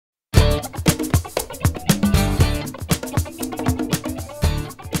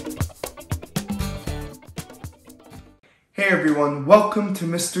everyone, welcome to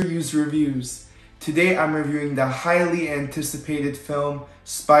Mr. U's Reviews. Today I'm reviewing the highly anticipated film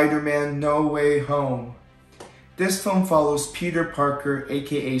Spider-Man No Way Home. This film follows Peter Parker,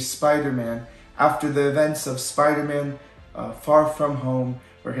 aka Spider-Man, after the events of Spider-Man Far From Home,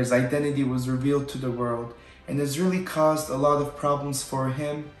 where his identity was revealed to the world, and has really caused a lot of problems for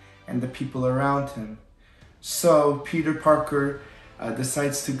him and the people around him. So Peter Parker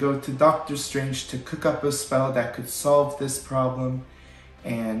decides to go to Doctor Strange to cook up a spell that could solve this problem,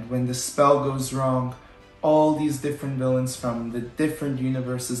 and when the spell goes wrong, all these different villains from the different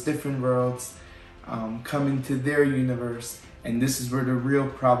universes, different worlds, come into their universe, and this is where the real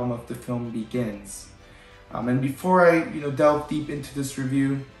problem of the film begins. And before I delve deep into this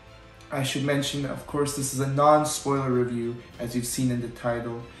review, I should mention, of course, this is a non-spoiler review, as you've seen in the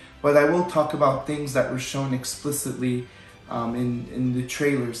title, but I will talk about things that were shown explicitly in the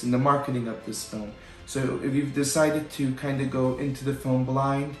trailers, in the marketing of this film. So if you've decided to kind of go into the film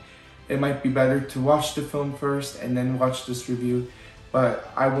blind, it might be better to watch the film first and then watch this review.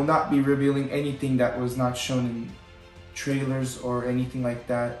 But I will not be revealing anything that was not shown in trailers or anything like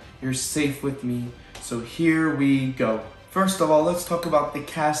that. You're safe with me, so here we go. First of all, let's talk about the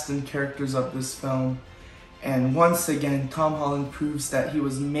cast and characters of this film. And once again, Tom Holland proves that he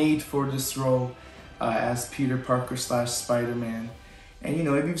was made for this role as Peter Parker / Spider-Man. And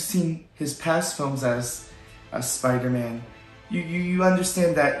if you've seen his past films as Spider-Man, you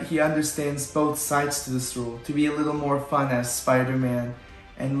understand that he understands both sides to this role, to be a little more fun as Spider-Man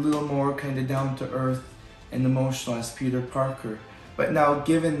and a little more kind of down to earth and emotional as Peter Parker. But now,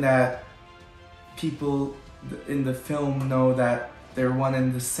 given that people in the film know that they're one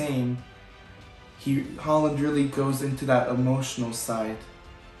and the same, Holland really goes into that emotional side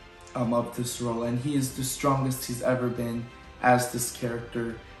of this role, and he is the strongest he's ever been as this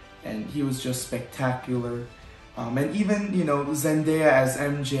character, and he was just spectacular. And even Zendaya as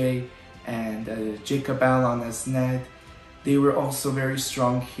MJ and Jacob Batalon as Ned, they were also very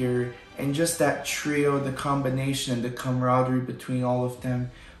strong here, and just that trio, the combination and the camaraderie between all of them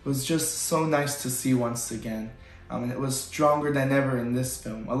was just so nice to see once again. And it was stronger than ever in this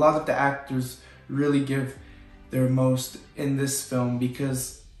film. A lot of the actors really give their most in this film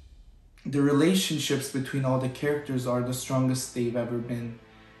because the relationships between all the characters are the strongest they've ever been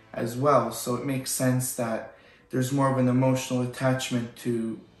as well. So it makes sense that there's more of an emotional attachment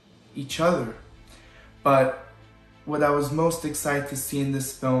to each other. But what I was most excited to see in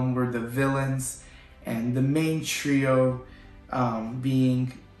this film were the villains, and the main trio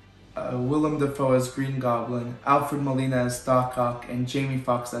being Willem Dafoe as Green Goblin, Alfred Molina as Doc Ock, and Jamie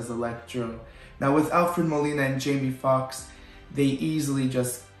Foxx as Electro. Now with Alfred Molina and Jamie Foxx, they easily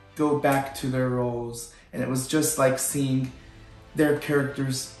just go back to their roles, and it was just like seeing their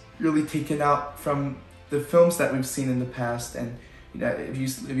characters really taken out from the films that we've seen in the past. And if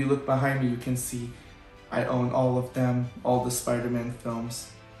you look behind me, you can see I own all of them, all the Spider-Man films.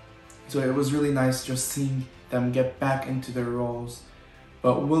 So it was really nice just seeing them get back into their roles.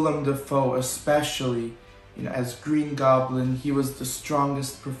 But Willem Dafoe especially, as Green Goblin, he was the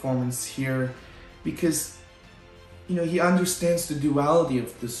strongest performance here because he understands the duality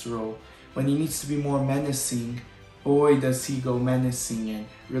of this role. When he needs to be more menacing, boy does he go menacing and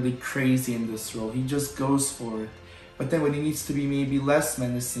really crazy in this role. He just goes for it. But then when he needs to be maybe less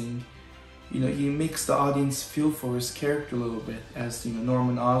menacing, he makes the audience feel for his character a little bit as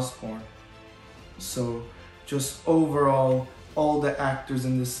Norman Osborn. So just overall, all the actors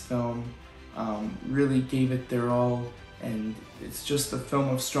in this film really gave it their all, and it's just a film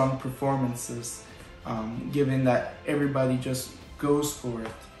of strong performances. Given that everybody just goes for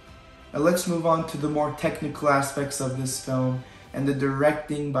it. Now let's move on to the more technical aspects of this film, and the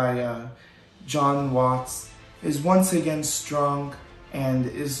directing by Jon Watts is once again strong and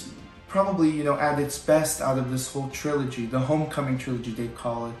is probably at its best out of this whole trilogy, the Homecoming trilogy they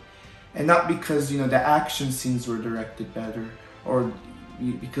call it. And not because the action scenes were directed better, or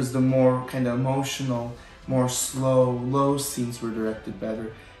because the more kind of emotional, more slow, low scenes were directed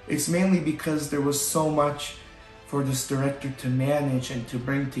better. It's mainly because there was so much for this director to manage and to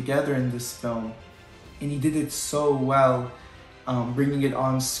bring together in this film. And he did it so well, bringing it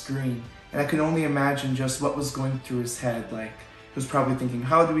on screen. And I can only imagine just what was going through his head. Like, he was probably thinking,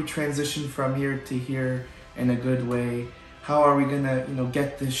 how do we transition from here to here in a good way? How are we gonna,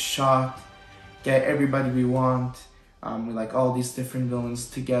 get this shot, get everybody we want, with like all these different villains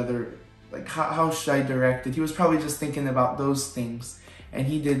together? Like, how should I direct it? He was probably just thinking about those things. And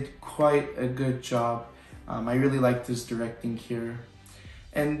he did quite a good job. I really liked his directing here.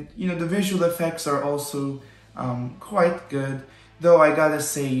 And, the visual effects are also quite good. Though I gotta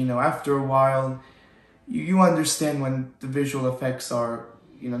say, after a while, you understand when the visual effects are,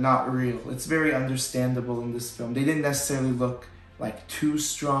 not real. It's very understandable in this film. They didn't necessarily look like too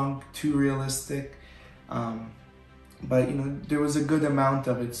strong, too realistic, but there was a good amount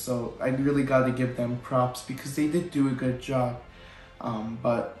of it, so I really got to give them props because they did do a good job.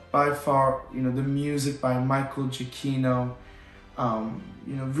 But by far, the music by Michael Giacchino,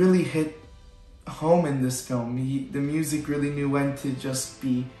 really hit home in this film. The music really knew when to just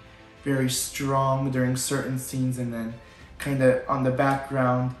be very strong during certain scenes and then kind of on the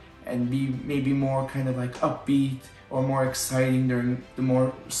background and be maybe more kind of like upbeat or more exciting during the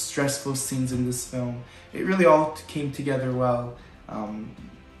more stressful scenes in this film. It really all came together well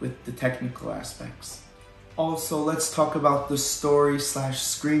with the technical aspects. Also, let's talk about the story /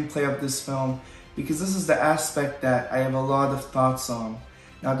 screenplay of this film, because this is the aspect that I have a lot of thoughts on.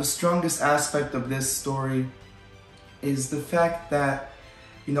 Now, the strongest aspect of this story is the fact that,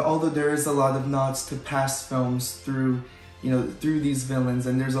 although there is a lot of nods to past films through these villains,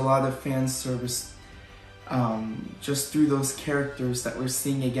 and there's a lot of fan service just through those characters that we're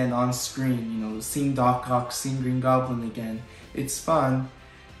seeing again on screen, seeing Doc Ock, seeing Green Goblin again, it's fun.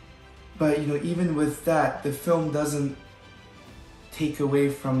 But, even with that, the film doesn't take away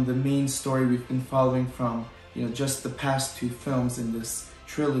from the main story we've been following from, just the past 2 films in this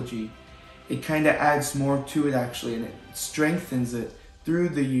trilogy. It kind of adds more to it actually, and it strengthens it through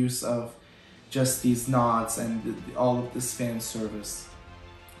the use of just these nods and all of this fan service.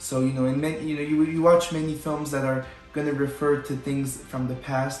 So, you watch many films that are going to refer to things from the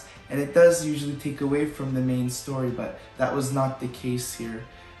past, and it does usually take away from the main story, but that was not the case here,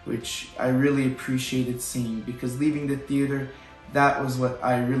 which I really appreciated seeing, because leaving the theater, that was what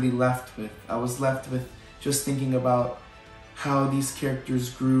I really left with. I was left with just thinking about how these characters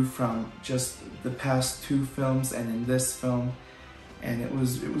grew from just the past 2 films and in this film, and it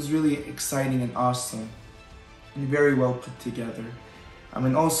was really exciting and awesome and very well put together.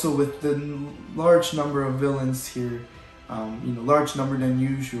 And also with the large number of villains here, large number than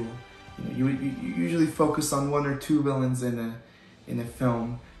usual. You usually focus on 1 or 2 villains in a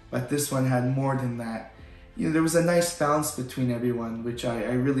film, but this one had more than that. There was a nice balance between everyone, which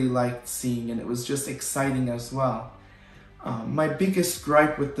I really liked seeing, and it was just exciting as well. My biggest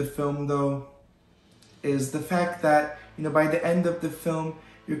gripe with the film, though, is the fact that, by the end of the film,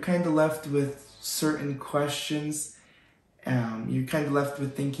 you're kind of left with certain questions. You're kind of left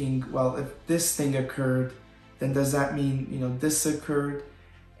with thinking, well, if this thing occurred, then does that mean, this occurred?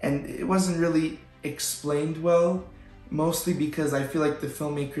 And it wasn't really explained well, mostly because I feel like the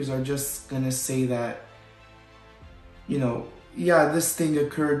filmmakers are just gonna say that, yeah, this thing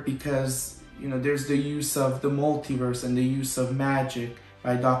occurred because, there's the use of the multiverse and the use of magic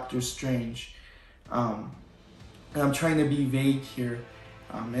by Doctor Strange. And I'm trying to be vague here.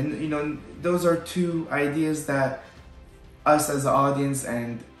 And, those are 2 ideas that us as an audience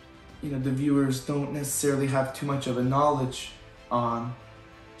and, the viewers don't necessarily have too much of a knowledge on.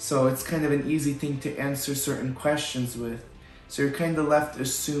 So it's kind of an easy thing to answer certain questions with. So you're kind of left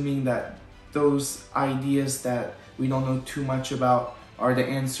assuming that those ideas that we don't know too much about are the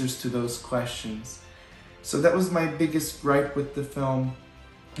answers to those questions. So that was my biggest gripe with the film.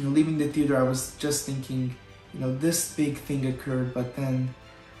 Leaving the theater, I was just thinking, this big thing occurred, but then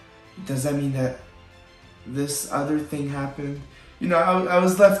does that mean that this other thing happened? I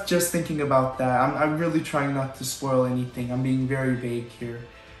was left just thinking about that. I'm really trying not to spoil anything. I'm being very vague here.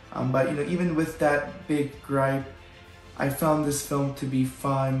 But even with that big gripe, I found this film to be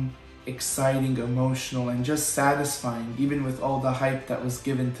fun, exciting, emotional, and just satisfying, even with all the hype that was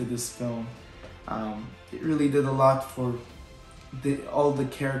given to this film. It really did a lot for all the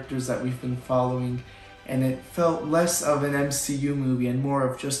characters that we've been following, and it felt less of an MCU movie and more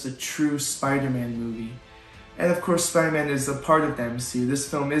of just a true Spider-Man movie. And of course, Spider-Man is a part of the MCU. This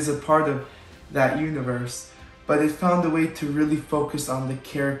film is a part of that universe, but it found a way to really focus on the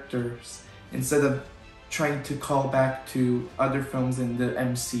characters instead of trying to call back to other films in the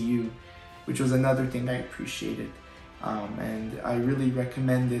MCU, which was another thing I appreciated. And I really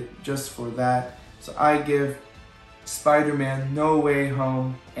recommend it just for that. So I give Spider-Man No Way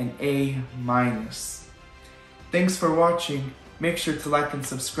Home an A-. Thanks for watching. Make sure to like and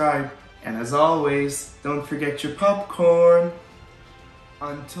subscribe. And as always, don't forget your popcorn.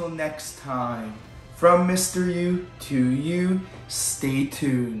 Until next time, from Mr. U to you, stay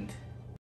tuned.